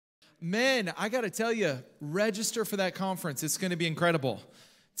Men, I got to tell you, register for that conference. It's going to be incredible.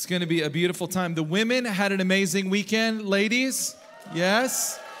 It's going to be a beautiful time. The women had an amazing weekend. Ladies,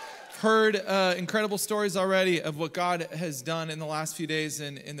 yes. Heard incredible stories already of what God has done in the last few days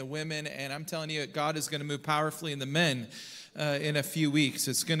in the women. And I'm telling you, God is going to move powerfully in the men in a few weeks.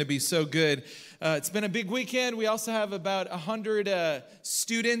 It's going to be so good. It's been a big weekend. We also have about 100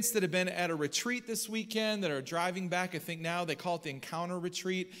 students that have been at a retreat this weekend that are driving back. I think now they call it the Encounter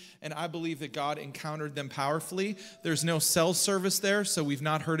Retreat, and I believe that God encountered them powerfully. There's no cell service there, so we've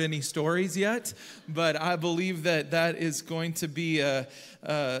not heard any stories yet, but I believe that that is going to be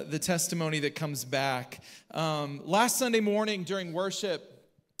the testimony that comes back. Last Sunday morning during worship,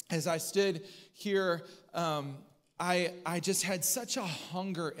 as I stood here, I just had such a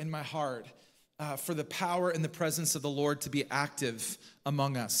hunger in my heart for the power and the presence of the Lord to be active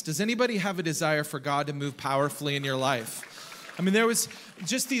among us. Does anybody have a desire for God to move powerfully in your life? I mean, there was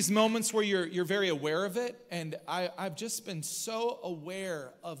just these moments where you're very aware of it, and I've just been so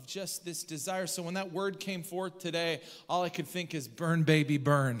aware of just this desire. So when that word came forth today, all I could think is burn, baby,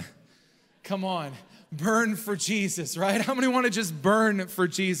 burn. Come on, burn for Jesus, right? How many want to just burn for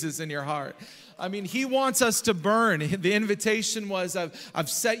Jesus in your heart? I mean, he wants us to burn. The invitation was, I've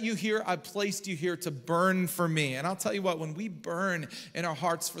set you here, I've placed you here to burn for me. And I'll tell you what, when we burn in our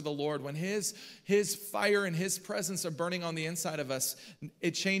hearts for the Lord, when his fire and his presence are burning on the inside of us,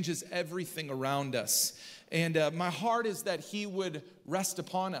 it changes everything around us. And my heart is that he would rest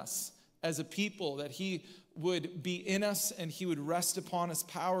upon us as a people, that he would be in us and he would rest upon us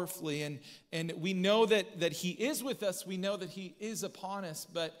powerfully. And we know that he is with us. We know that he is upon us,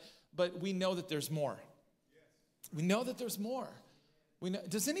 but we know that there's more. We know that there's more.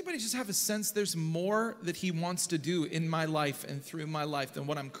 Does anybody just have a sense there's more that he wants to do in my life and through my life than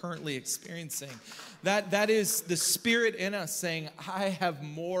what I'm currently experiencing? That is the Spirit in us saying, I have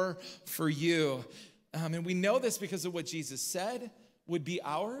more for you. And we know this because of what Jesus said would be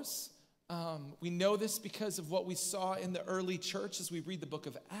ours. We know this because of what we saw in the early church as we read the book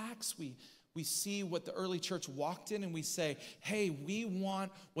of Acts. We see what the early church walked in and we say, hey, we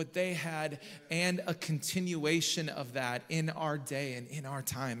want what they had and a continuation of that in our day and in our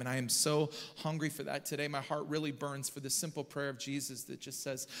time. And I am so hungry for that today. My heart really burns for the simple prayer of Jesus that just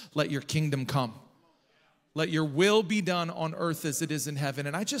says, let your kingdom come. Let your will be done on earth as it is in heaven.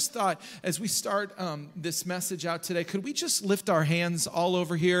 And I just thought, as we start this message out today, could we just lift our hands all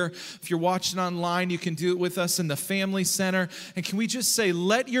over here? If you're watching online, you can do it with us in the Family Center. And can we just say,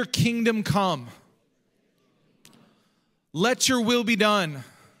 let your kingdom come. Let your will be done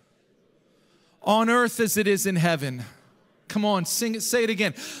on earth as it is in heaven. Come on, sing it, say it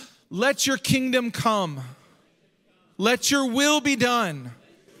again. Let your kingdom come. Let your will be done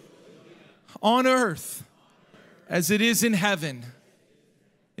on earth as it is in heaven.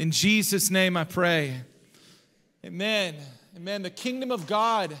 In Jesus' name I pray. Amen. Amen. The kingdom of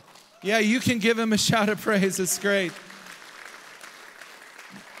God. Yeah, you can give him a shout of praise. It's great.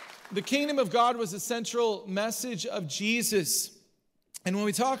 The kingdom of God was a central message of Jesus. And when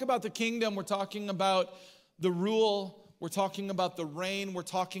we talk about the kingdom, we're talking about the rule, we're talking about the reign, we're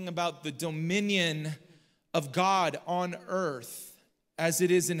talking about the dominion of God on earth as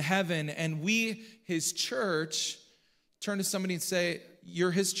it is in heaven. And we, his church, turn to somebody and say,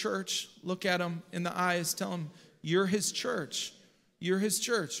 you're his church. Look at him in the eyes. Tell him, you're his church. You're his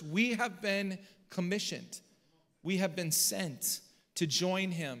church. We have been commissioned. We have been sent to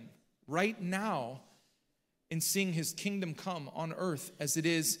join him right now in seeing his kingdom come on earth as it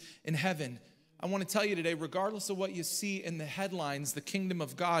is in heaven. I want to tell you today, regardless of what you see in the headlines, the kingdom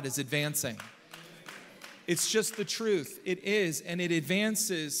of God is advancing. It's just the truth. It is, and it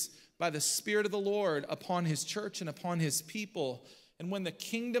advances by the Spirit of the Lord upon his church and upon his people. And when the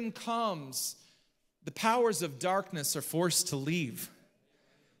kingdom comes, the powers of darkness are forced to leave.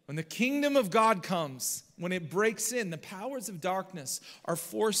 When the kingdom of God comes, when it breaks in, the powers of darkness are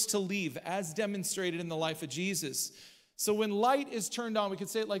forced to leave, as demonstrated in the life of Jesus. So when light is turned on, we could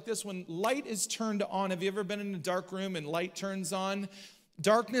say it like this: when light is turned on, have you ever been in a dark room and light turns on?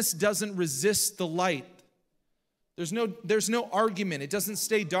 Darkness doesn't resist the light. There's no argument. It doesn't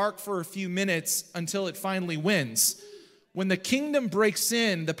stay dark for a few minutes until it finally wins. When the kingdom breaks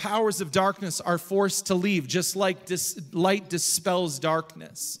in, the powers of darkness are forced to leave, just like light dispels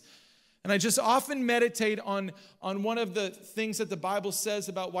darkness. And I just often meditate on one of the things that the Bible says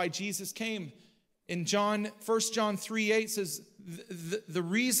about why Jesus came. In 1 John 3:8 says, the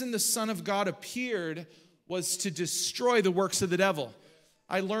reason the Son of God appeared was to destroy the works of the devil.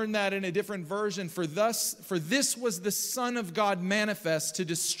 I learned that in a different version. For this was the Son of God manifest to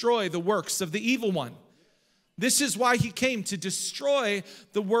destroy the works of the evil one. This is why he came, to destroy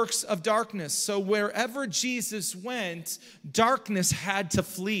the works of darkness. So wherever Jesus went, darkness had to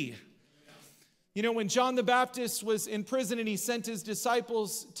flee. You know, when John the Baptist was in prison and he sent his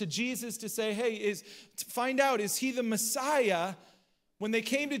disciples to Jesus to say, hey, to find out, is he the Messiah? When they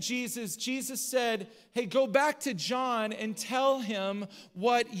came to Jesus, Jesus said, hey, go back to John and tell him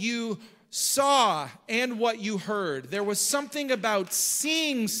what you saw and what you heard. There was something about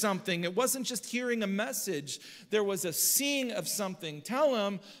seeing something. It wasn't just hearing a message. There was a seeing of something. Tell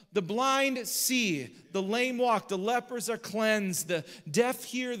him the blind see, the lame walk, the lepers are cleansed, the deaf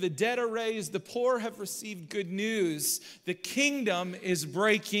hear, the dead are raised, the poor have received good news. The kingdom is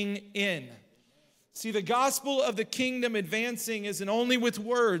breaking in. See, the gospel of the kingdom advancing isn't only with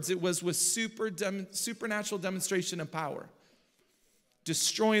words, it was with supernatural demonstration of power.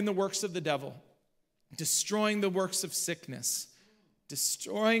 Destroying the works of the devil, destroying the works of sickness,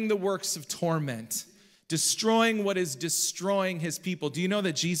 destroying the works of torment, destroying what is destroying his people. Do you know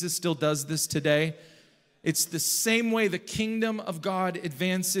that Jesus still does this today? It's the same way the kingdom of God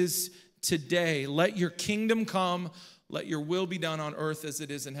advances today. Let your kingdom come. Let your will be done on earth as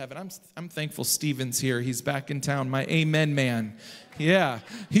it is in heaven. I'm thankful Stephen's here. He's back in town. My amen man. Yeah.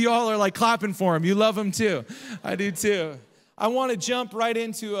 You all are like clapping for him. You love him too. I do too. I want to jump right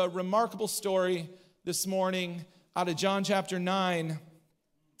into a remarkable story this morning out of John chapter 9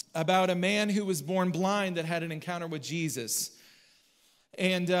 about a man who was born blind that had an encounter with Jesus.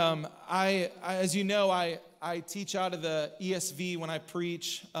 And as you know, I teach out of the ESV when I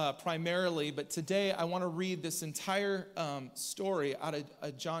preach primarily, but today I want to read this entire story out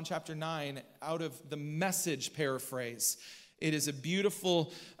of John chapter 9 out of the Message paraphrase. It is a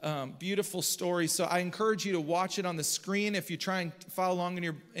beautiful, beautiful story. So I encourage you to watch it on the screen. If you try and follow along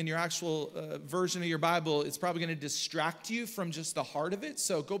in your actual version of your Bible, it's probably going to distract you from just the heart of it.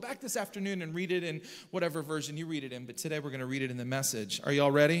 So go back this afternoon and read it in whatever version you read it in. But today we're going to read it in the Message. Are you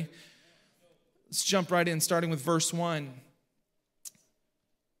all ready? Let's jump right in, starting with verse 1.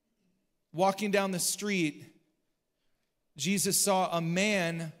 Walking down the street, Jesus saw a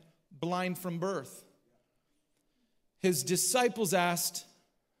man blind from birth. His disciples asked,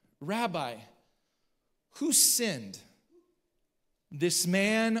 Rabbi, who sinned, this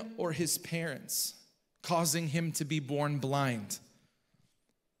man or his parents, causing him to be born blind?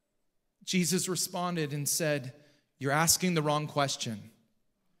 Jesus responded and said, you're asking the wrong question.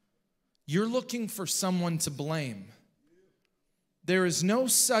 You're looking for someone to blame. There is no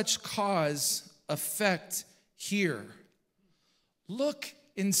such cause-effect here. Look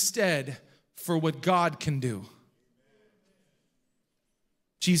instead for what God can do.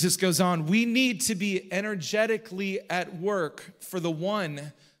 Jesus goes on, we need to be energetically at work for the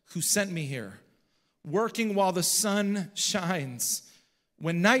one who sent me here, working while the sun shines.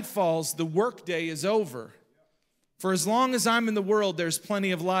 When night falls, the workday is over. For as long as I'm in the world, there's plenty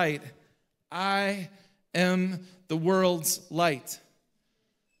of light. I am the world's light.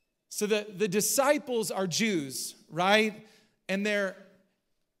 So the disciples are Jews, right? And they're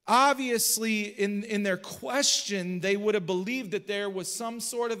obviously, in their question, they would have believed that there was some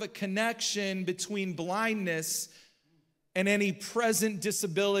sort of a connection between blindness and any present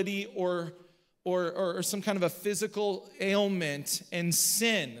disability or some kind of a physical ailment and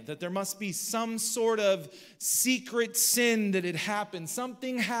sin, that there must be some sort of secret sin that had happened.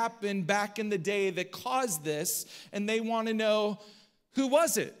 Something happened back in the day that caused this, and they want to know, who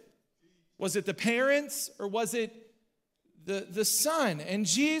was it? Was it the parents or was it the son? And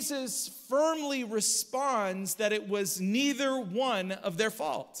Jesus firmly responds that it was neither one of their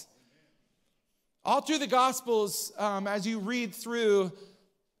fault. All through the Gospels, as you read through,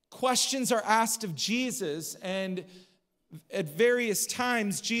 questions are asked of Jesus, and at various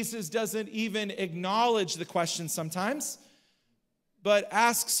times, Jesus doesn't even acknowledge the question sometimes, but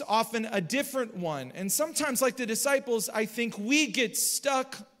asks often a different one. And sometimes, like the disciples, I think we get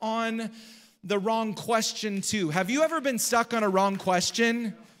stuck on the wrong question too. Have you ever been stuck on a wrong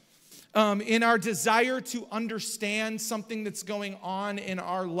question? In our desire to understand something that's going on in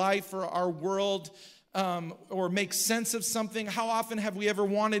our life or our world, or make sense of something, how often have we ever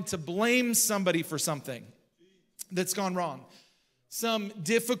wanted to blame somebody for something that's gone wrong? Some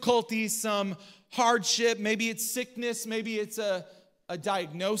difficulty, some hardship, maybe it's sickness, maybe it's a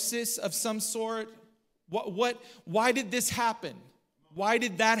diagnosis of some sort. Why did this happen? Why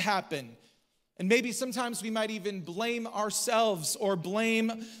did that happen? And maybe sometimes we might even blame ourselves or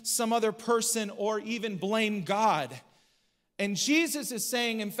blame some other person or even blame God. And Jesus is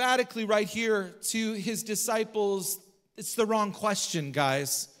saying emphatically right here to his disciples, it's the wrong question,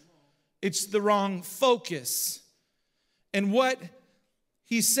 guys. It's the wrong focus. And what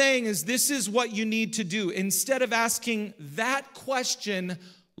he's saying is this is what you need to do. Instead of asking that question,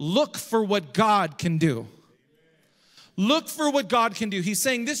 look for what God can do. Look for what God can do. He's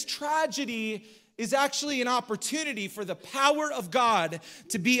saying this tragedy is actually an opportunity for the power of God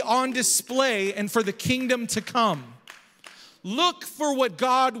to be on display and for the kingdom to come. Look for what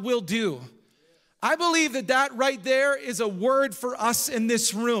God will do. I believe that right there is a word for us in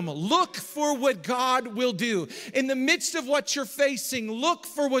this room. Look for what God will do. In the midst of what you're facing, look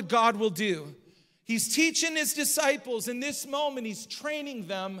for what God will do. He's teaching his disciples in this moment. He's training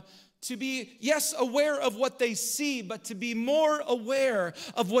them to be, yes, aware of what they see, but to be more aware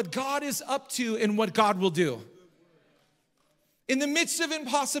of what God is up to and what God will do. In the midst of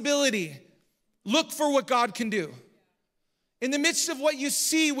impossibility, look for what God can do. In the midst of what you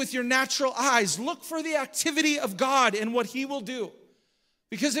see with your natural eyes, look for the activity of God and what he will do.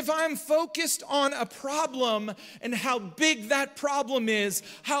 Because if I'm focused on a problem and how big that problem is,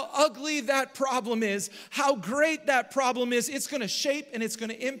 how ugly that problem is, how great that problem is, it's going to shape and it's going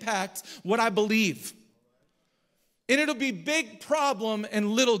to impact what I believe. And it'll be big problem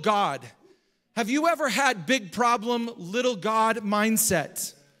and little God. Have you ever had big problem, little God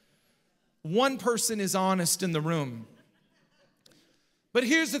mindset? One person is honest in the room. But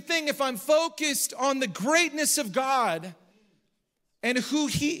here's the thing, if I'm focused on the greatness of God and who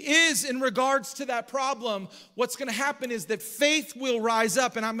he is in regards to that problem, what's going to happen is that faith will rise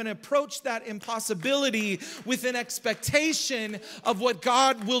up, and I'm going to approach that impossibility with an expectation of what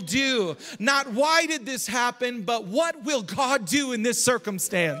God will do. Not why did this happen, but what will God do in this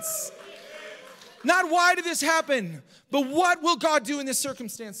circumstance? Not why did this happen, but what will God do in this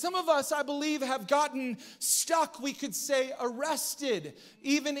circumstance? Some of us, I believe, have gotten stuck, we could say arrested,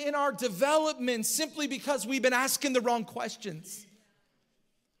 even in our development, simply because we've been asking the wrong questions.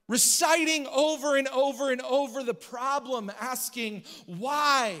 Reciting over and over and over the problem, asking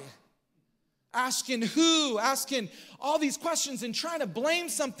why, asking who, asking all these questions and trying to blame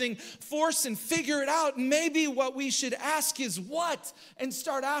something, force and figure it out. And maybe what we should ask is what, and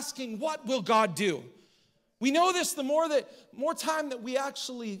start asking, what will God do? We know this, the more time that we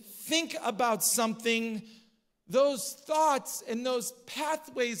actually think about something, those thoughts and those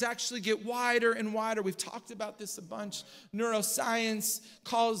pathways actually get wider and wider. We've talked about this a bunch. Neuroscience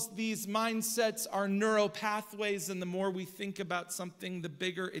calls these mindsets our neural pathways, and the more we think about something, the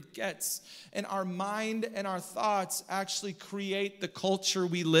bigger it gets. And our mind and our thoughts actually create the culture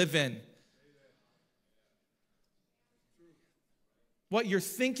we live in. What you're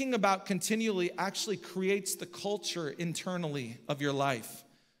thinking about continually actually creates the culture internally of your life.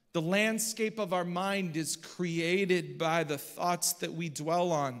 The landscape of our mind is created by the thoughts that we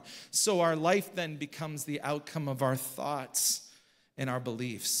dwell on. So our life then becomes the outcome of our thoughts and our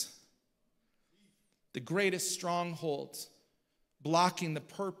beliefs. The greatest stronghold blocking the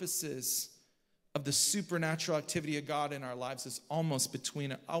purposes of the supernatural activity of God in our lives is almost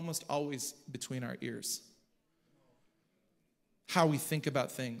always between our ears. How we think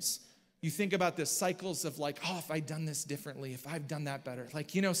about things. You think about the cycles of like, oh, if I'd done this differently, if I've done that better. Like,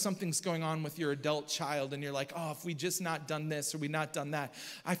 something's going on with your adult child and you're like, oh, if we just not done this or we not done that.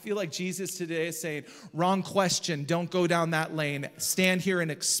 I feel like Jesus today is saying, wrong question, don't go down that lane. Stand here and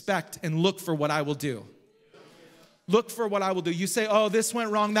expect and look for what I will do. Look for what I will do. You say, oh, this went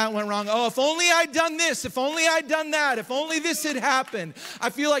wrong, that went wrong. Oh, if only I'd done this, if only I'd done that, if only this had happened. I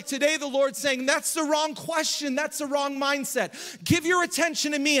feel like today the Lord's saying, that's the wrong question, that's the wrong mindset. Give your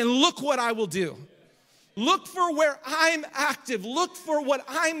attention to me and look what I will do. Look for where I'm active. Look for what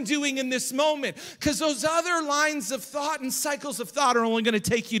I'm doing in this moment. Because those other lines of thought and cycles of thought are only going to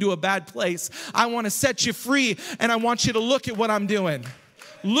take you to a bad place. I want to set you free, and I want you to look at what I'm doing.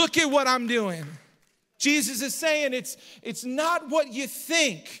 Look at what I'm doing. Jesus is saying it's not what you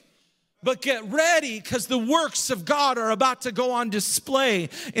think, but get ready because the works of God are about to go on display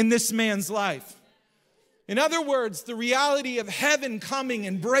in this man's life. In other words, the reality of heaven coming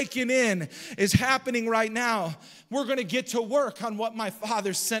and breaking in is happening right now. We're going to get to work on what my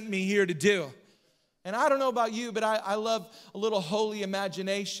Father sent me here to do. And I don't know about you, but I love a little holy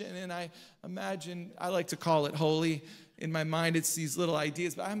imagination, and I like to call it holy. In my mind, it's these little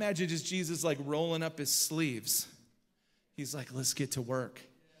ideas, but I imagine just Jesus like rolling up his sleeves. He's like, let's get to work.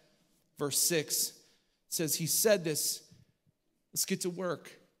 Verse 6 says, he said this, let's get to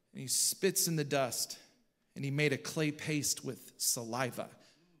work. And he spits in the dust, and he made a clay paste with saliva.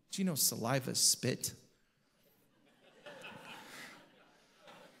 Do you know saliva is spit?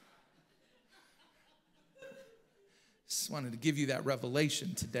 Just wanted to give you that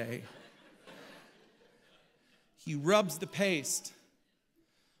revelation today. He rubs the paste.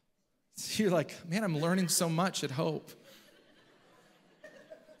 You're like, man, I'm learning so much at Hope.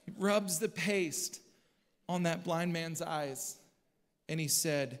 He rubs the paste on that blind man's eyes. And he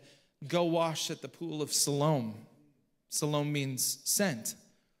said, go wash at the pool of Siloam. Siloam means sent.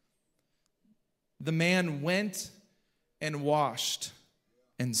 The man went and washed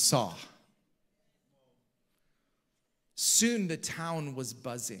and saw. Soon the town was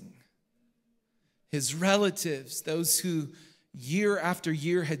buzzing. His relatives, those who year after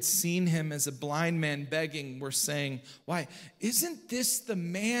year had seen him as a blind man begging, were saying, why, isn't this the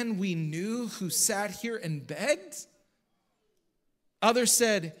man we knew who sat here and begged? Others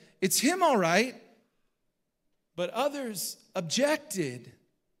said, it's him all right. But others objected.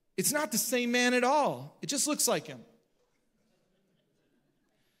 It's not the same man at all. It just looks like him.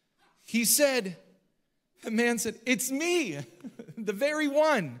 The man said, it's me, the very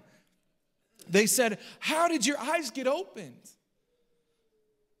one. They said, how did your eyes get opened?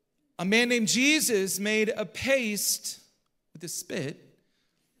 A man named Jesus made a paste with a spit.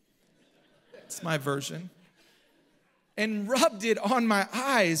 That's my version. And rubbed it on my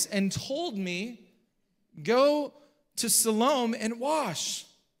eyes and told me, go to Siloam and wash.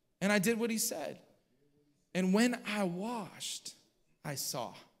 And I did what he said. And when I washed, I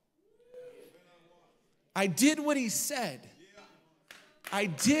saw. I did what he said. I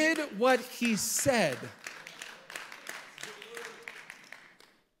did what he said.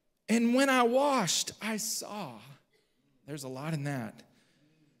 And when I washed, I saw. There's a lot in that.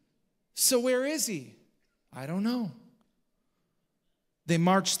 So where is he? I don't know. They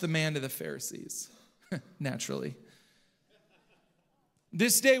marched the man to the Pharisees, naturally.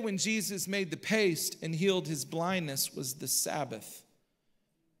 This day when Jesus made the paste and healed his blindness was the Sabbath.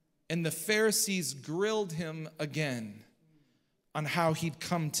 And the Pharisees grilled him again on how he'd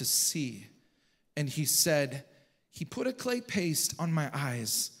come to see. And he said, he put a clay paste on my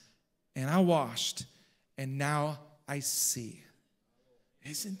eyes, and I washed, and now I see.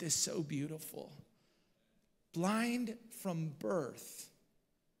 Isn't this so beautiful? Blind from birth,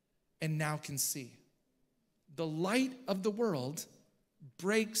 and now can see. The light of the world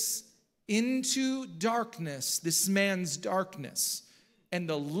breaks into darkness, this man's darkness, and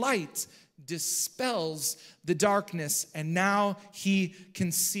the light dispels the darkness, and now he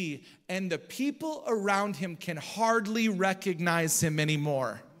can see. And the people around him can hardly recognize him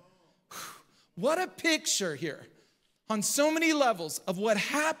anymore. What a picture here on so many levels of what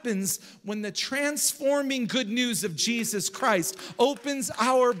happens when the transforming good news of Jesus Christ opens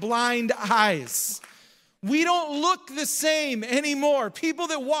our blind eyes. We don't look the same anymore. People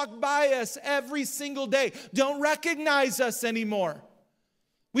that walk by us every single day don't recognize us anymore.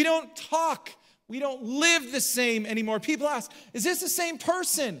 We don't talk. We don't live the same anymore. People ask, is this the same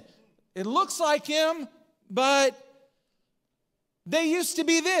person? It looks like him, but they used to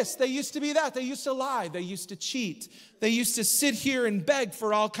be this. They used to be that. They used to lie. They used to cheat. They used to sit here and beg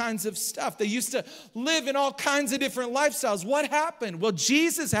for all kinds of stuff. They used to live in all kinds of different lifestyles. What happened? Well,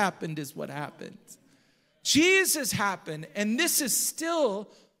 Jesus happened is what happened. Jesus happened, and this is still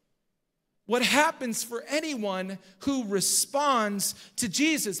what happens for anyone who responds to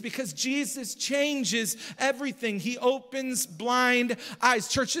Jesus, because Jesus changes everything. He opens blind eyes.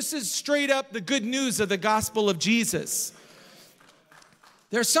 Church, this is straight up the good news of the gospel of Jesus.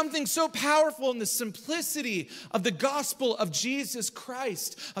 There's something so powerful in the simplicity of the gospel of Jesus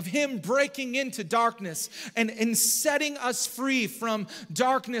Christ, of him breaking into darkness and setting us free from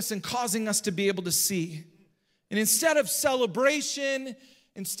darkness and causing us to be able to see. And instead of celebration,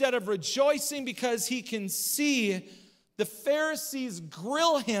 instead of rejoicing because he can see, the Pharisees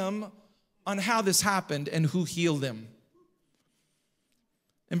grill him on how this happened and who healed him.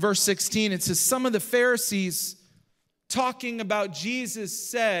 In verse 16, it says, some of the Pharisees talking about Jesus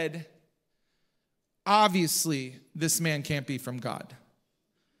said, obviously, this man can't be from God.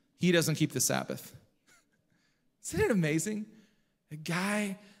 He doesn't keep the Sabbath. Isn't it amazing? A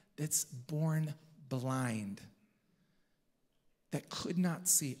guy that's born blind, that could not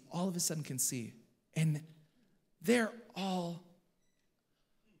see, all of a sudden can see. And they're all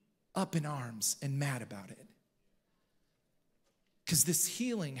up in arms and mad about it. Because this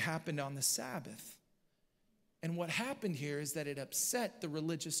healing happened on the Sabbath. And what happened here is that it upset the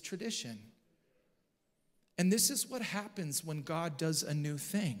religious tradition. And this is what happens when God does a new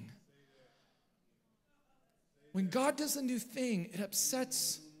thing. When God does a new thing, it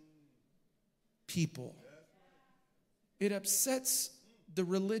upsets people. It upsets the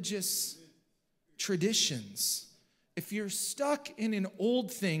religious traditions. If you're stuck in an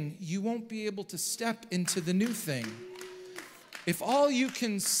old thing, you won't be able to step into the new thing. If all you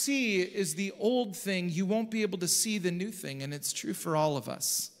can see is the old thing, you won't be able to see the new thing, and it's true for all of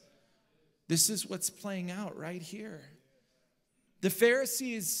us. This is what's playing out right here. The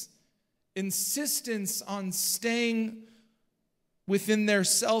Pharisees' insistence on staying within their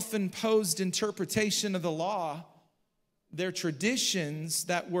self-imposed interpretation of the law, their traditions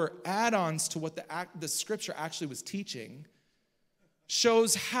that were add-ons to what the scripture actually was teaching,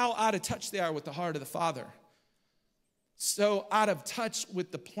 shows how out of touch they are with the heart of the Father. So out of touch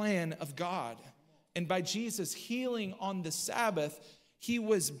with the plan of God. And by Jesus healing on the Sabbath, he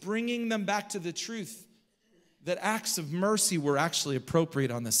was bringing them back to the truth that acts of mercy were actually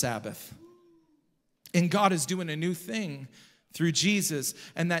appropriate on the Sabbath. And God is doing a new thing through Jesus,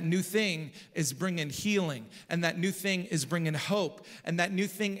 and that new thing is bringing healing, and that new thing is bringing hope, and that new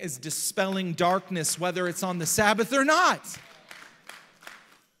thing is dispelling darkness, whether it's on the Sabbath or not.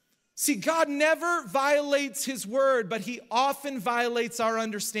 See, God never violates his word, but he often violates our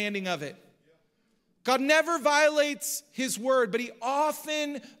understanding of it. God never violates his word, but he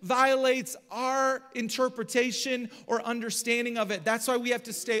often violates our interpretation or understanding of it. That's why we have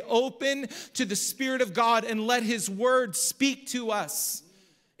to stay open to the Spirit of God and let his word speak to us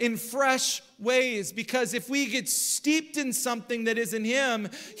in fresh ways. Because if we get steeped in something that isn't him,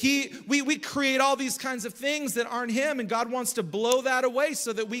 we create all these kinds of things that aren't him, and God wants to blow that away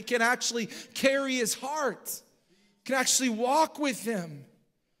so that we can actually carry his heart, can actually walk with him.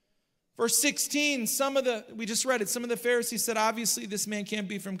 Verse 16, we just read it, some of the Pharisees said, obviously this man can't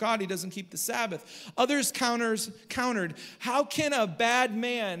be from God, he doesn't keep the Sabbath. Others countered, how can a bad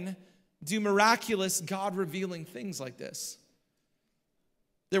man do miraculous, God-revealing things like this?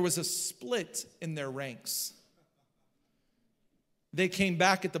 There was a split in their ranks. They came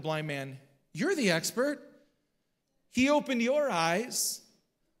back at the blind man, you're the expert. He opened your eyes.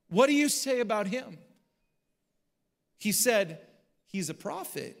 What do you say about him? He said, he's a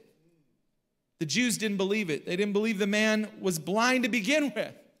prophet. The Jews didn't believe it. They didn't believe the man was blind to begin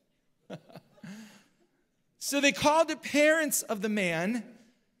with. So they called the parents of the man,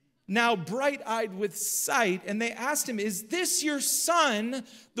 now bright-eyed with sight, and they asked him, is this your son,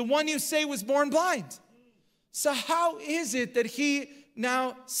 the one you say was born blind? So how is it that he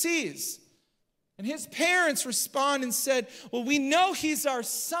now sees? And his parents respond and said, well, we know he's our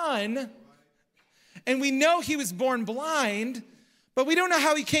son, and we know he was born blind, but we don't know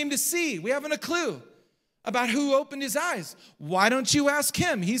how he came to see. We haven't a clue about who opened his eyes. Why don't you ask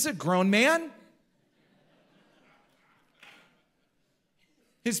him? He's a grown man.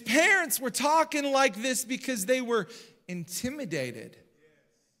 His parents were talking like this because they were intimidated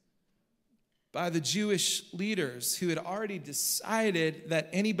by the Jewish leaders who had already decided that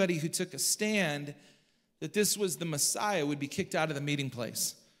anybody who took a stand that this was the Messiah would be kicked out of the meeting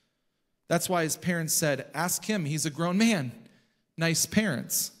place. That's why his parents said, ask him, he's a grown man. Nice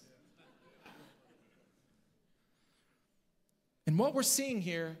parents. And what we're seeing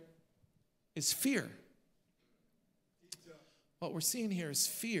here is fear. What we're seeing here is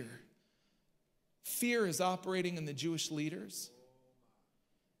fear. Fear is operating in the Jewish leaders,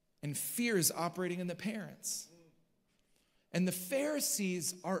 and fear is operating in the parents. And the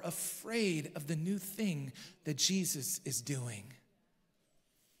Pharisees are afraid of the new thing that Jesus is doing.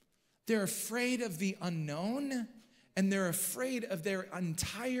 They're afraid of the unknown, and they're afraid of their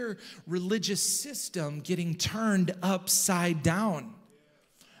entire religious system getting turned upside down.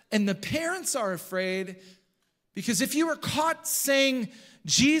 And the parents are afraid because if you were caught saying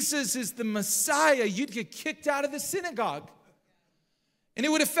Jesus is the Messiah, you'd get kicked out of the synagogue. And it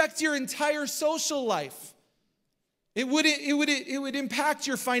would affect your entire social life. It would impact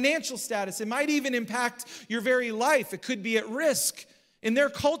your financial status. It might even impact your very life. It could be at risk. In their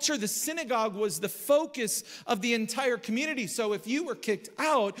culture, the synagogue was the focus of the entire community. So if you were kicked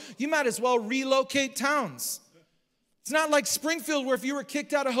out, you might as well relocate towns. It's not like Springfield, where if you were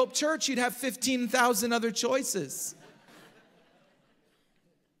kicked out of Hope Church, you'd have 15,000 other choices.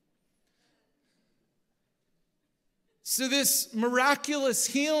 So this miraculous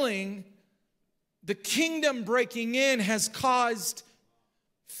healing, the kingdom breaking in, has caused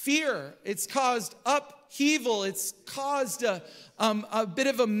fear. It's caused upheaval. It's caused a bit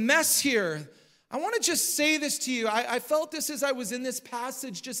of a mess here. I want to just say this to you. I felt this as I was in this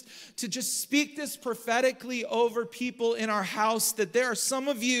passage, just to speak this prophetically over people in our house, that there are some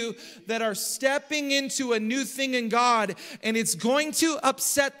of you that are stepping into a new thing in God, and it's going to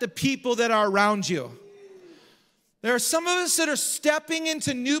upset the people that are around you. There are some of us that are stepping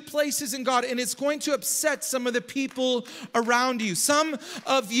into new places in God, and it's going to upset some of the people around you. Some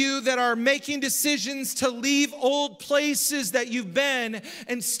of you that are making decisions to leave old places that you've been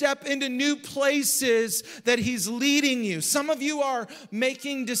and step into new places that He's leading you. Some of you are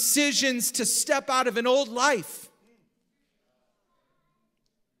making decisions to step out of an old life.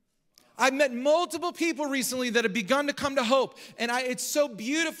 I've met multiple people recently that have begun to come to hope, and it's so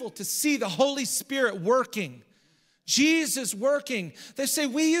beautiful to see the Holy Spirit working. Jesus working. They say,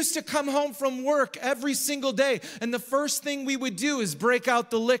 we used to come home from work every single day, and the first thing we would do is break out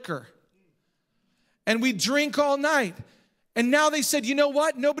the liquor. And we'd drink all night. And now they said, you know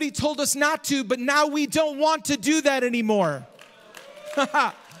what? Nobody told us not to, but now we don't want to do that anymore.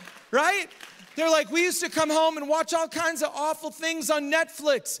 Right? They're like, we used to come home and watch all kinds of awful things on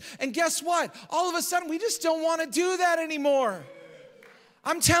Netflix. And guess what? All of a sudden, we just don't want to do that anymore.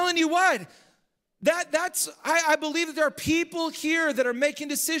 I'm telling you what, I believe that there are people here that are making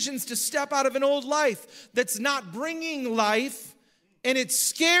decisions to step out of an old life that's not bringing life, and it's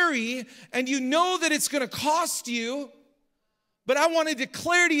scary, and you know that it's going to cost you. But I want to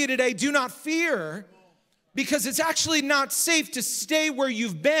declare to you today, do not fear. Because it's actually not safe to stay where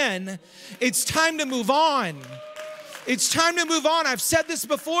you've been. It's time to move on. It's time to move on. I've said this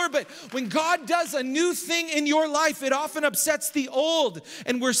before, but when God does a new thing in your life, it often upsets the old.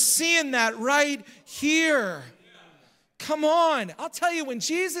 And we're seeing that right here. Come on. I'll tell you, when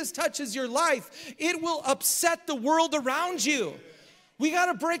Jesus touches your life, it will upset the world around you. We got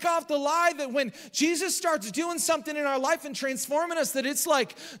to break off the lie that when Jesus starts doing something in our life and transforming us, that it's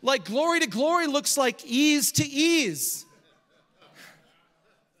like glory to glory looks like ease to ease.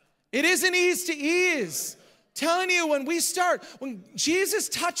 It isn't ease to ease. Telling you, when Jesus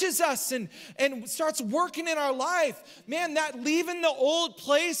touches us and starts working in our life, man, that leaving the old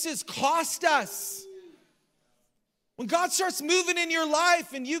places cost us. When God starts moving in your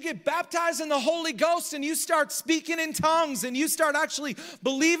life and you get baptized in the Holy Ghost and you start speaking in tongues and you start actually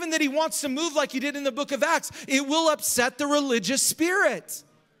believing that he wants to move like he did in the book of Acts, it will upset the religious spirit.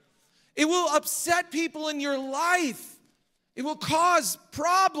 It will upset people in your life. It will cause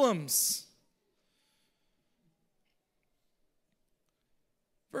problems.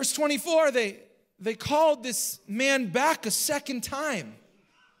 Verse 24, they called this man back a second time.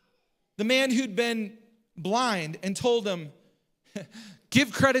 The man who'd been blind, and told him,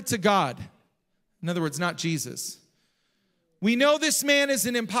 give credit to God. In other words, not Jesus. We know this man is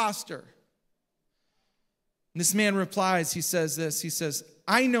an imposter. And this man replies, he says this, he says,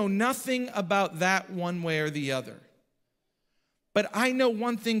 I know nothing about that one way or the other. But I know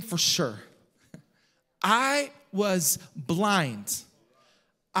one thing for sure. I was blind.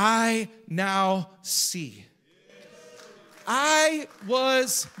 I now see. I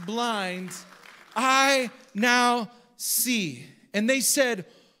was blind. I now see. And they said,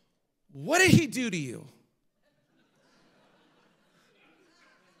 what did he do to you?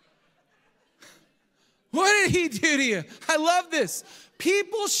 What did he do to you? I love this.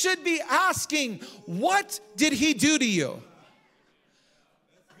 People should be asking, what did he do to you?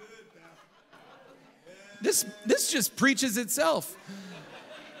 This just preaches itself.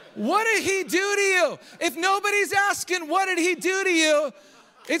 What did he do to you? If nobody's asking, what did he do to you?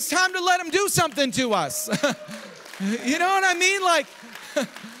 It's time to let him do something to us. You know what I mean? Like,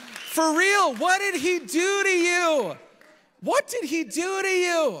 for real, what did he do to you? What did he do to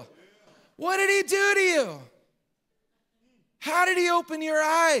you? What did he do to you? How did he open your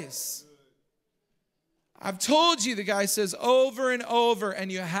eyes? I've told you, the guy says over and over,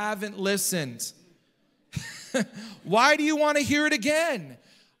 and you haven't listened. Why do you want to hear it again?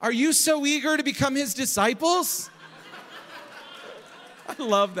 Are you so eager to become his disciples? I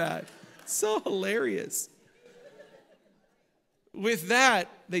love that. So hilarious. With that,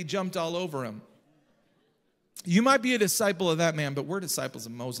 they jumped all over him. You might be a disciple of that man, but we're disciples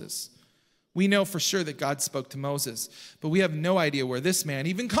of Moses. We know for sure that God spoke to Moses, but we have no idea where this man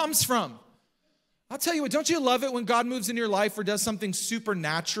even comes from. I'll tell you what, don't you love it when God moves in your life or does something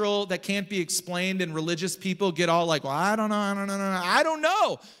supernatural that can't be explained, and religious people get all like, well, I don't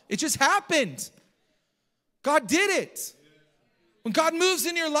know. It just happened. God did it. When God moves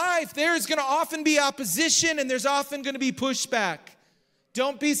in your life, there's going to often be opposition and there's often going to be pushback.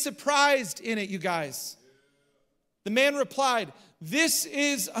 Don't be surprised in it, you guys. The man replied, this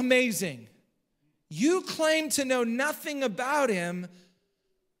is amazing. You claim to know nothing about him,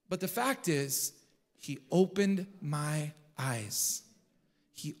 but the fact is, he opened my eyes.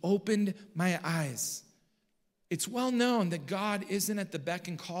 He opened my eyes. It's well known that God isn't at the beck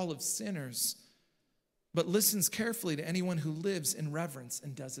and call of sinners, but listens carefully to anyone who lives in reverence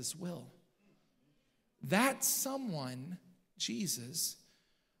and does his will. That someone, Jesus,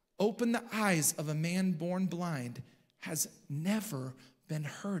 opened the eyes of a man born blind has never been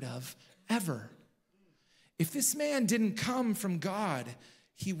heard of ever. If this man didn't come from God,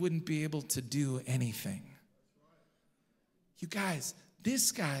 he wouldn't be able to do anything. You guys,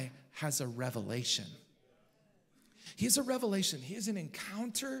 this guy has a revelation. He has a revelation. He has an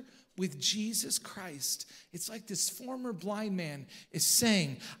encounter with Jesus Christ, it's like this former blind man is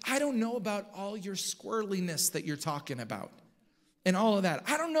saying, I don't know about all your squirreliness that you're talking about and all of that.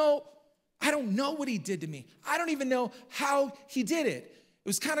 I don't know what he did to me. I don't even know how he did it. It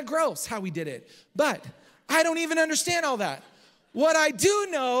was kind of gross how he did it, but I don't even understand all that. What I do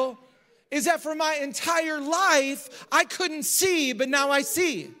know is that for my entire life, I couldn't see, but now I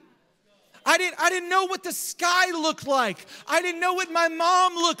see. I didn't know what the sky looked like. I didn't know what my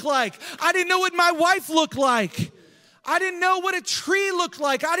mom looked like. I didn't know what my wife looked like. I didn't know what a tree looked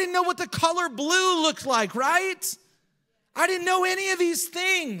like. I didn't know what the color blue looked like, right? I didn't know any of these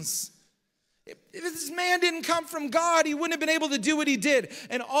things. If this man didn't come from God, he wouldn't have been able to do what he did.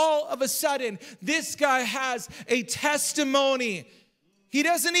 And all of a sudden, this guy has a testimony. He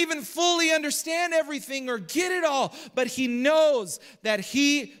doesn't even fully understand everything or get it all, but he knows that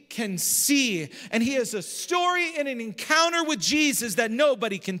he can see. And he has a story and an encounter with Jesus that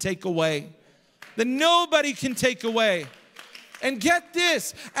nobody can take away. That nobody can take away. And get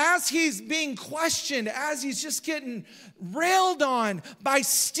this, as he's being questioned, as he's just getting railed on by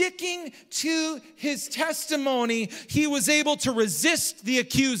sticking to his testimony, he was able to resist the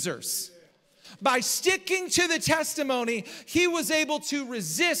accusers. By sticking to the testimony, he was able to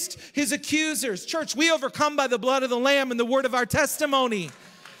resist his accusers. Church, we overcome by the blood of the Lamb and the word of our testimony.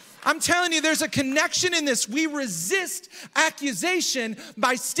 I'm telling you, there's a connection in this. We resist accusation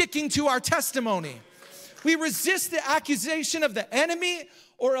by sticking to our testimony. We resist the accusation of the enemy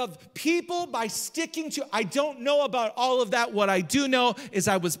or of people by sticking to, I don't know about all of that. What I do know is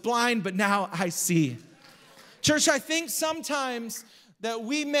I was blind, but now I see. Church, I think sometimes that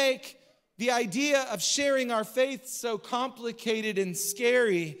we make the idea of sharing our faith so complicated and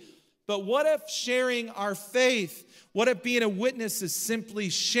scary, but what if sharing our faith, what if being a witness is simply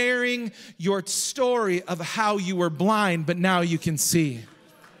sharing your story of how you were blind, but now you can see?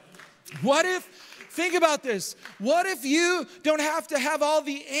 What if, think about this, what if you don't have to have all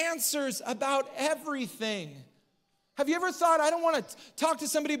the answers about everything? Have you ever thought, I don't want to talk to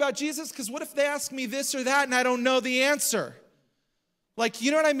somebody about Jesus because what if they ask me this or that and I don't know the answer? Like,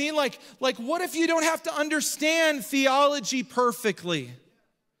 you know what I mean? Like, what if you don't have to understand theology perfectly?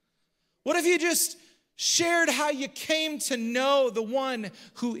 What if you just shared how you came to know the one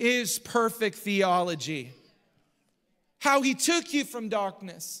who is perfect theology? How he took you from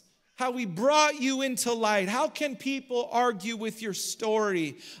darkness, how he brought you into light. How can people argue with your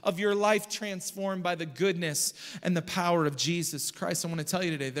story of your life transformed by the goodness and the power of Jesus Christ? I want to tell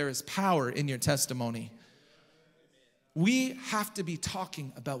you today, there is power in your testimony. We have to be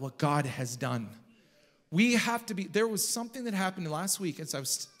talking about what God has done. We have to be, there was something that happened last week as I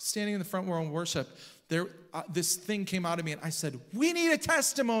was standing in the front row in worship. This thing came out of me and I said, we need a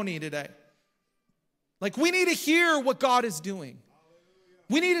testimony today. Like we need to hear what God is doing.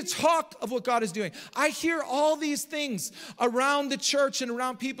 We need to talk of what God is doing. I hear all these things around the church and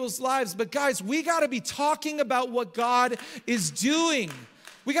around people's lives, but guys, we got to be talking about what God is doing.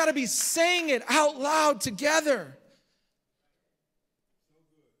 We got to be saying it out loud together.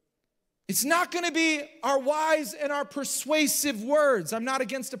 It's not going to be our wise and our persuasive words. I'm not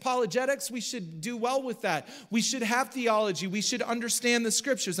against apologetics. We should do well with that. We should have theology. We should understand the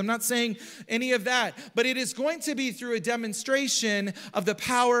scriptures. I'm not saying any of that. But it is going to be through a demonstration of the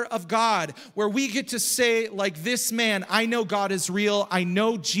power of God where we get to say, like this man, I know God is real. I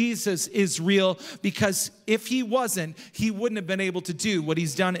know Jesus is real because if he wasn't, he wouldn't have been able to do what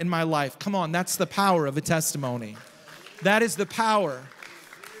he's done in my life. Come on, that's the power of a testimony. That is the power.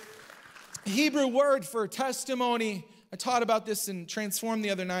 Hebrew word for testimony, I taught about this in Transform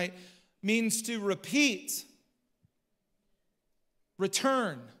the other night, means to repeat,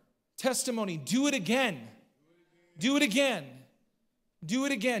 return, testimony, do it again, do it again, do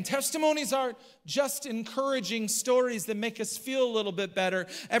it again. Testimonies aren't just encouraging stories that make us feel a little bit better.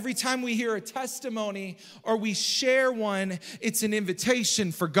 Every time we hear a testimony or we share one, it's an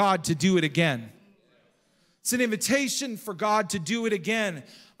invitation for God to do it again. It's an invitation for God to do it again.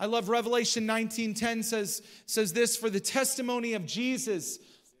 I love Revelation 19:10 says this, for the testimony of Jesus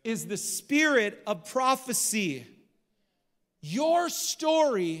is the spirit of prophecy. Your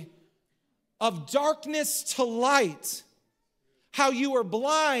story of darkness to light, how you were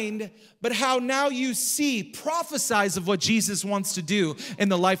blind, but how now you see, prophesies of what Jesus wants to do in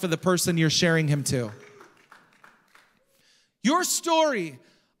the life of the person you're sharing him to. Your story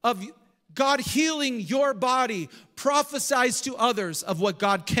of God healing your body prophesies to others of what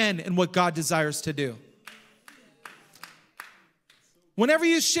God can and what God desires to do. Whenever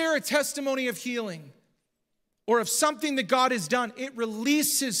you share a testimony of healing or of something that God has done, it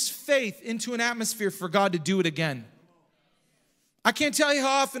releases faith into an atmosphere for God to do it again. I can't tell you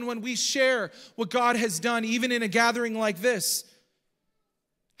how often when we share what God has done, even in a gathering like this,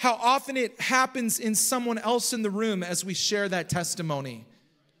 how often it happens in someone else in the room as we share that testimony.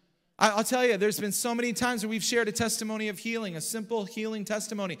 I'll tell you, there's been so many times where we've shared a testimony of healing, a simple healing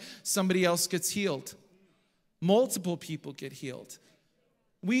testimony. Somebody else gets healed. Multiple people get healed.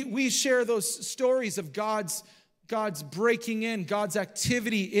 We share those stories of God's breaking in, God's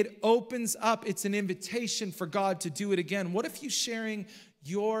activity. It opens up. It's an invitation for God to do it again. What if you sharing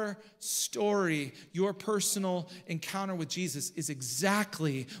your story, your personal encounter with Jesus is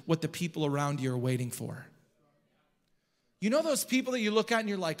exactly what the people around you are waiting for? You know those people that you look at and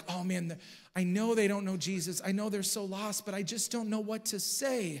you're like, oh man, I know they don't know Jesus. I know they're so lost, but I just don't know what to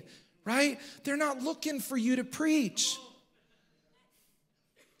say, right? They're not looking for you to preach.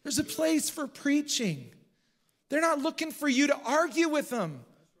 There's a place for preaching. They're not looking for you to argue with them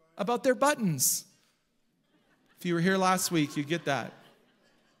about their buttons. If you were here last week, you get that.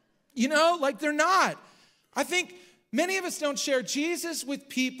 You know, like they're not. I think many of us don't share Jesus with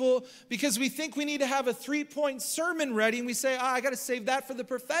people because we think we need to have a 3-point sermon ready, and we say, I got to save that for the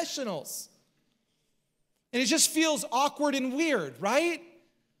professionals. And it just feels awkward and weird, right?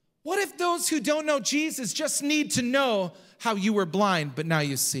 What if those who don't know Jesus just need to know how you were blind, but now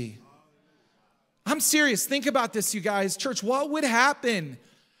you see? I'm serious. Think about this, you guys. Church, what would happen?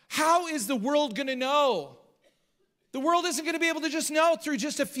 How is the world going to know? The world isn't going to be able to just know through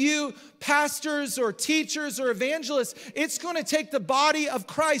just a few pastors or teachers or evangelists. It's going to take the body of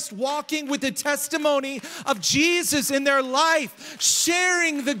Christ walking with the testimony of Jesus in their life,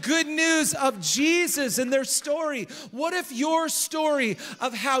 sharing the good news of Jesus in their story. What if your story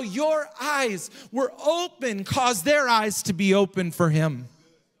of how your eyes were open caused their eyes to be open for him?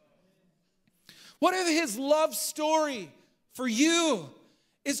 What if his love story for you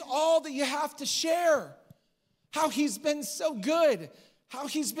is all that you have to share? How he's been so good, how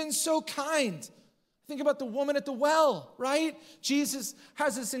he's been so kind. Think about the woman at the well, right? Jesus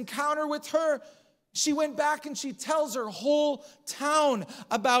has this encounter with her. She went back and she tells her whole town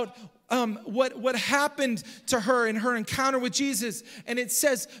about what happened to her in her encounter with Jesus. And it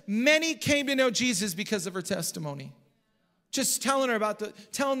says many came to know Jesus because of her testimony. Just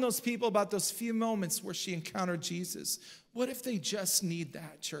telling those people about those few moments where she encountered Jesus. What if they just need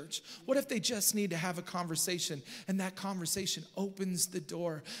that, church? What if they just need to have a conversation, and that conversation opens the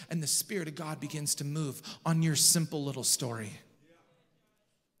door and the Spirit of God begins to move on your simple little story?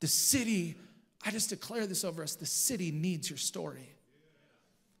 The city, I just declare this over us, the city needs your story.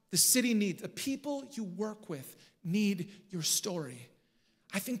 The city needs, the people you work with need your story.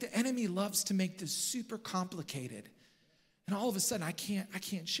 I think the enemy loves to make this super complicated. And all of a sudden, I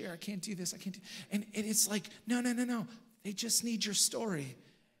can't share, I can't do this, I can't do, and it's like, no. They just need your story.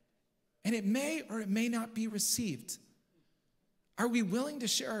 And it may or it may not be received. Are we willing to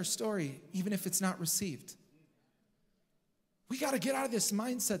share our story even if it's not received? We got to get out of this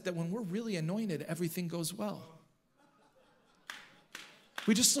mindset that when we're really anointed, everything goes well.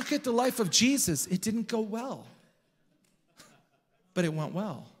 We just look at the life of Jesus. It didn't go well, but it went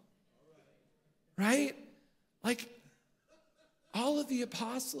well. Right? Like all of the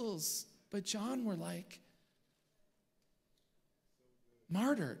apostles, but John were like,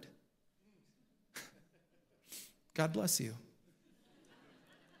 martyred. God bless you.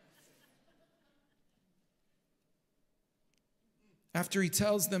 After he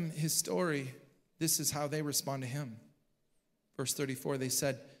tells them his story, this is how they respond to him. Verse 34, they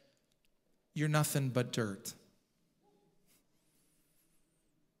said, "You're nothing but dirt.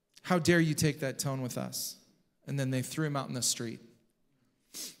 How dare you take that tone with us?" And then they threw him out in the street.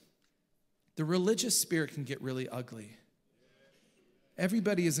 The religious spirit can get really ugly.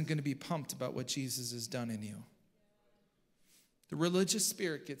 Everybody isn't going to be pumped about what Jesus has done in you. The religious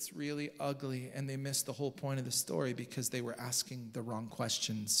spirit gets really ugly, and they miss the whole point of the story because they were asking the wrong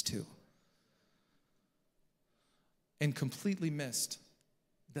questions too. And completely missed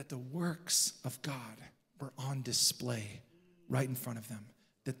that the works of God were on display right in front of them,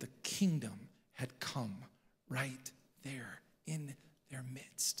 that the kingdom had come right there in their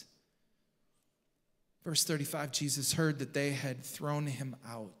midst. Verse 35, Jesus heard that they had thrown him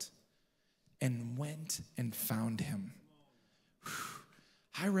out and went and found him. Whew.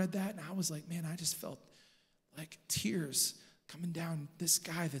 I read that and I was like, man, I just felt like tears coming down. This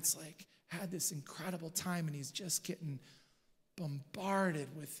guy that's like had this incredible time and he's just getting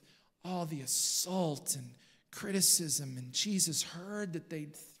bombarded with all the assault and criticism. And Jesus heard that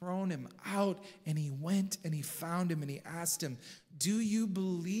they'd thrown him out, and he went and he found him and he asked him, "Do you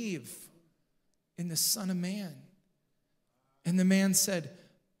believe in the Son of Man?" And the man said,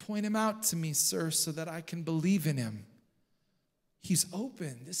 "Point him out to me, sir, so that I can believe in him." He's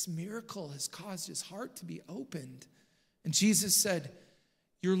open. This miracle has caused his heart to be opened. And Jesus said,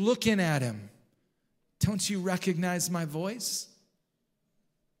 you're looking at him. Don't you recognize my voice?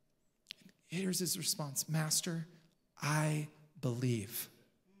 Here's his response, Master, I believe.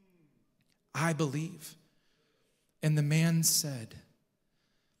 I believe. And the man said,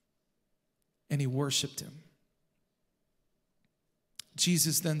 and he worshiped him.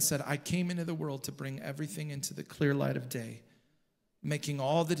 Jesus then said, I came into the world to bring everything into the clear light of day, making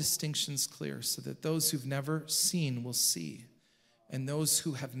all the distinctions clear so that those who've never seen will see, and those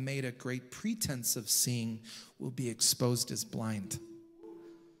who have made a great pretense of seeing will be exposed as blind.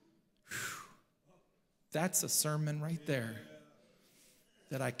 Whew. That's a sermon right there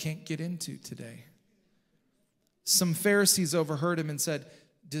that I can't get into today. Some Pharisees overheard him and said,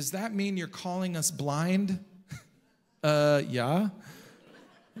 does that mean you're calling us blind? Yeah.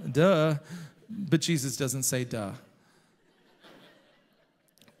 Duh. But Jesus doesn't say duh.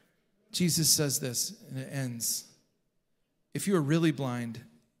 Jesus says this, and it ends. If you were really blind,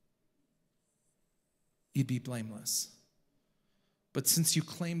 you'd be blameless. But since you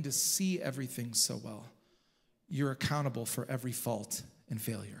claim to see everything so well, you're accountable for every fault and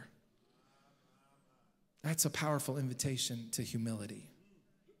failure. That's a powerful invitation to humility.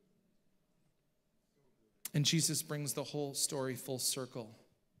 And Jesus brings the whole story full circle.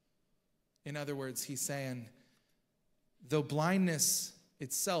 In other words, he's saying, though blindness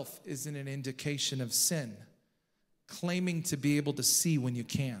itself isn't an indication of sin, claiming to be able to see when you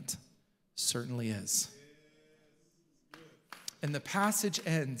can't certainly is. And the passage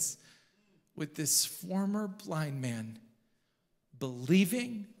ends with this former blind man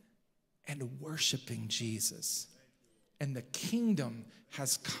believing and worshiping Jesus. And the kingdom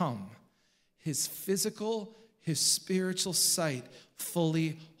has come. His physical, his spiritual sight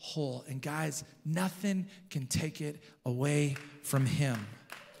fully whole. And guys, nothing can take it away from him.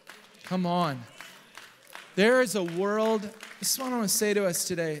 Come on. There is a world, this is what I want to say to us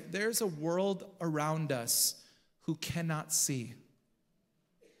today. There's a world around us who cannot see,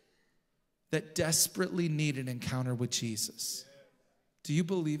 that desperately need an encounter with Jesus. Do you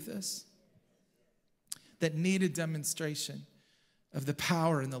believe this? That need a demonstration of the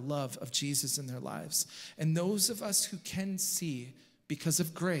power and the love of Jesus in their lives. And those of us who can see because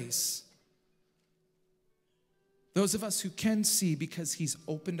of grace, those of us who can see because he's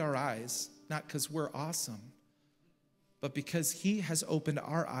opened our eyes, not because we're awesome, but because he has opened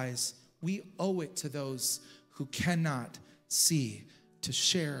our eyes, we owe it to those who cannot see to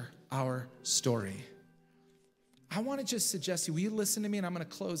share our story. I want to just suggest to you, will you listen to me? And I'm going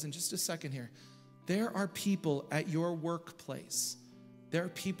to close in just a second here. There are people at your workplace. There are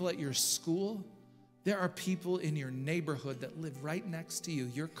people at your school. There are people in your neighborhood that live right next to you,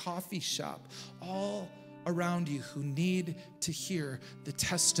 your coffee shop, all around you who need to hear the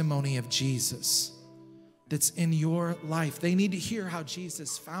testimony of Jesus that's in your life. They need to hear how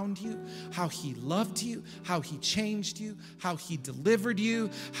Jesus found you, how he loved you, how he changed you, how he delivered you,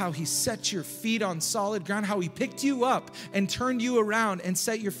 how he set your feet on solid ground, how he picked you up and turned you around and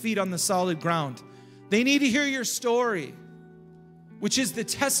set your feet on the solid ground. They need to hear your story, which is the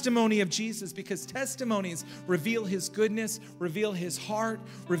testimony of Jesus, because testimonies reveal his goodness, reveal his heart,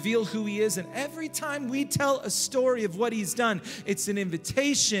 reveal who he is. And every time we tell a story of what he's done, it's an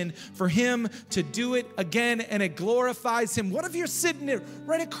invitation for him to do it again, and it glorifies him. What if you're sitting there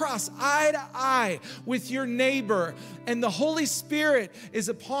right across, eye to eye with your neighbor, and the Holy Spirit is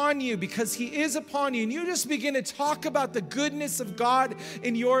upon you because he is upon you, and you just begin to talk about the goodness of God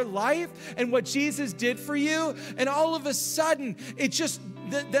in your life and what Jesus did for you, and all of a sudden,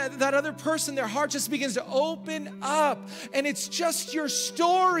 that other person, their heart just begins to open up, and it's just your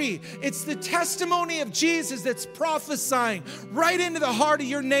story. It's the testimony of Jesus that's prophesying right into the heart of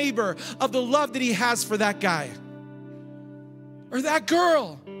your neighbor of the love that he has for that guy or that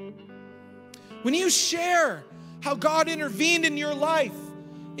girl. When you share how God intervened in your life,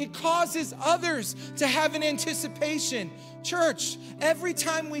 it causes others to have an anticipation. Church, every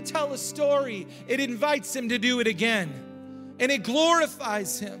time we tell a story, it invites him to do it again. And it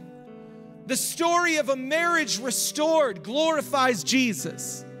glorifies him. The story of a marriage restored glorifies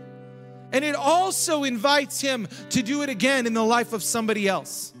Jesus. And it also invites him to do it again in the life of somebody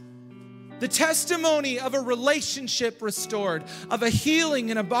else. The testimony of a relationship restored, of a healing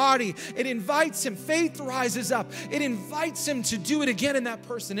in a body, it invites him. Faith rises up. It invites him to do it again in that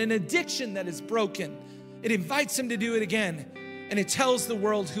person. An addiction that is broken, it invites him to do it again. And it tells the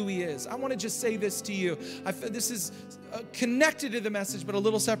world who he is. I want to just say this to you. This is connected to the message, but a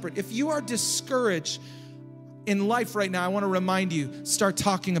little separate. If you are discouraged in life right now, I want to remind you, start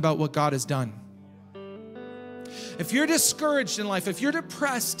talking about what God has done. If you're discouraged in life, if you're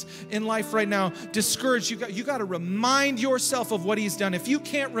depressed in life right now, discouraged, you got to remind yourself of what he's done. If you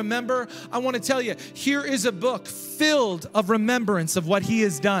can't remember, I want to tell you, here is a book filled of remembrance of what he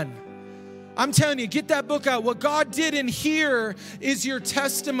has done. I'm telling you, get that book out. What God did in here is your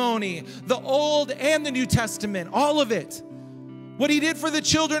testimony, the Old and the New Testament, all of it. What he did for the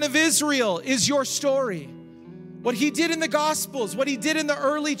children of Israel is your story. What he did in the Gospels, what he did in the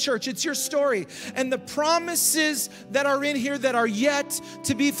early church, it's your story. And the promises that are in here that are yet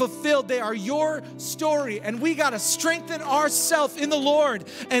to be fulfilled, they are your story. And we got to strengthen ourselves in the Lord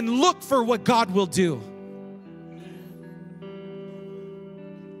and look for what God will do.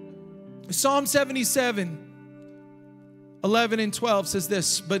 Psalm 77, 11 and 12 says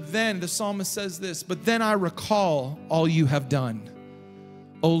this, but then, the psalmist says this, but then I recall all you have done.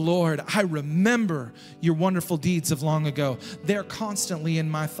 Oh Lord, I remember your wonderful deeds of long ago. They're constantly in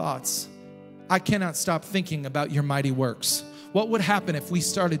my thoughts. I cannot stop thinking about your mighty works. What would happen if we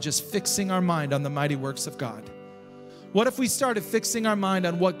started just fixing our mind on the mighty works of God? What if we started fixing our mind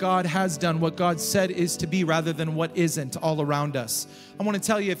on what God has done, what God said is to be, rather than what isn't all around us? I want to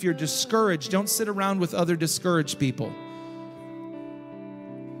tell you, if you're discouraged, don't sit around with other discouraged people.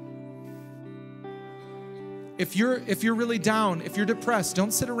 If you're really down, if you're depressed,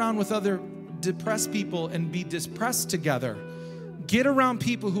 don't sit around with other depressed people and be depressed together. Get around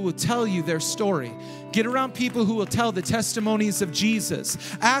people who will tell you their story. Get around people who will tell the testimonies of Jesus.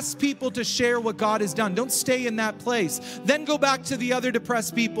 Ask people to share what God has done. Don't stay in that place. Then go back to the other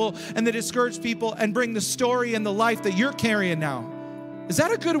depressed people and the discouraged people and bring the story and the life that you're carrying now. Is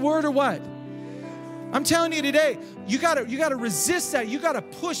that a good word or what? I'm telling you today, you gotta resist that. You gotta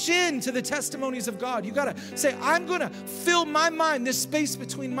push into the testimonies of God. You gotta say, I'm gonna fill my mind, this space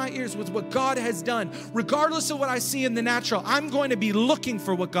between my ears, with what God has done. Regardless of what I see in the natural, I'm going to be looking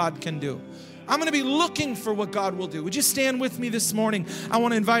for what God can do. I'm going to be looking for what God will do. Would you stand with me this morning? I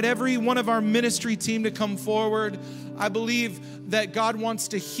want to invite every one of our ministry team to come forward. I believe that God wants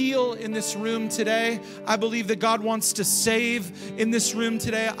to heal in this room today. I believe that God wants to save in this room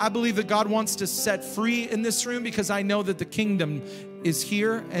today. I believe that God wants to set free in this room, because I know that the kingdom is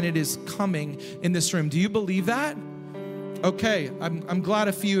here and it is coming in this room. Do you believe that? Okay, I'm glad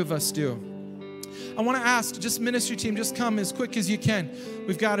a few of us do. I want to ask, just ministry team, just come as quick as you can.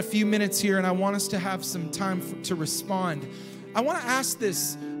 We've got a few minutes here, and I want us to have some time to respond. I want to ask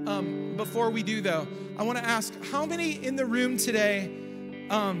this before we do, though. I want to ask, how many in the room today,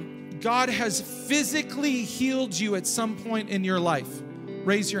 God has physically healed you at some point in your life?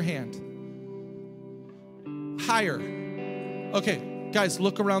 Raise your hand. Higher. Okay, guys,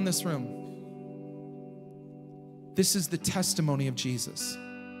 look around this room. This is the testimony of Jesus.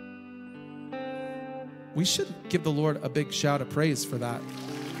 We should give the Lord a big shout of praise for that.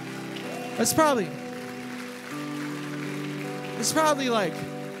 It's probably like,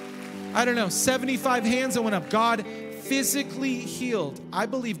 I don't know, 75 hands that went up. God physically healed. I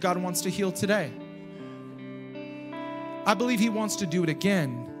believe God wants to heal today. I believe he wants to do it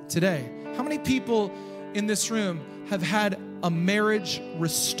again today. How many people in this room have had a marriage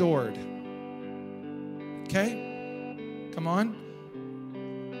restored? Okay, come on.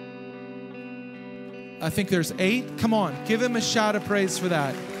 I think there's 8. Come on, give him a shout of praise for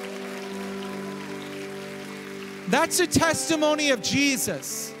that. That's a testimony of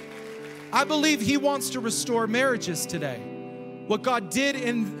Jesus. I believe he wants to restore marriages today. What God did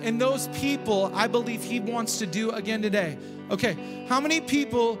in those people, I believe he wants to do again today. Okay, how many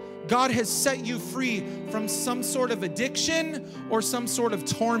people God has set you free from some sort of addiction or some sort of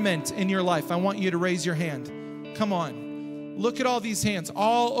torment in your life? I want you to raise your hand. Come on. Look at all these hands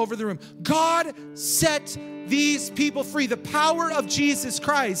all over the room. God set these people free. The power of Jesus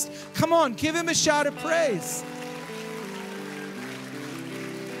Christ. Come on, give him a shout of praise.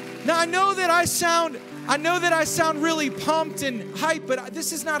 Now, I know that I sound really pumped and hype, but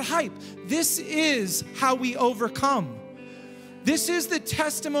this is not hype. This is how we overcome. This is the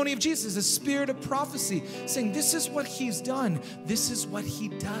testimony of Jesus, the spirit of prophecy, saying this is what he's done. This is what he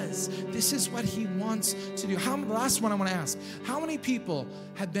does. This is what he wants to do. The last one I want to ask, how many people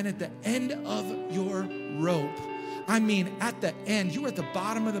have been at the end of your rope? I mean, at the end, you were at the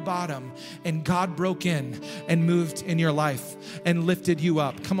bottom of the bottom, and God broke in and moved in your life and lifted you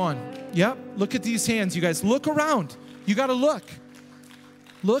up. Come on. Yep. Look at these hands, you guys. Look around. You got to look.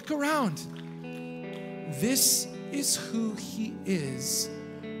 Look around. This is who he is,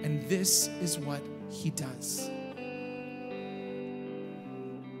 and this is what he does.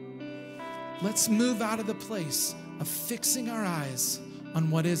 Let's move out of the place of fixing our eyes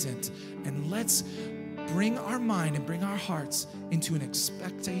on what isn't, and let's bring our mind and bring our hearts into an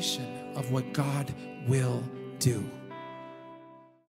expectation of what God will do.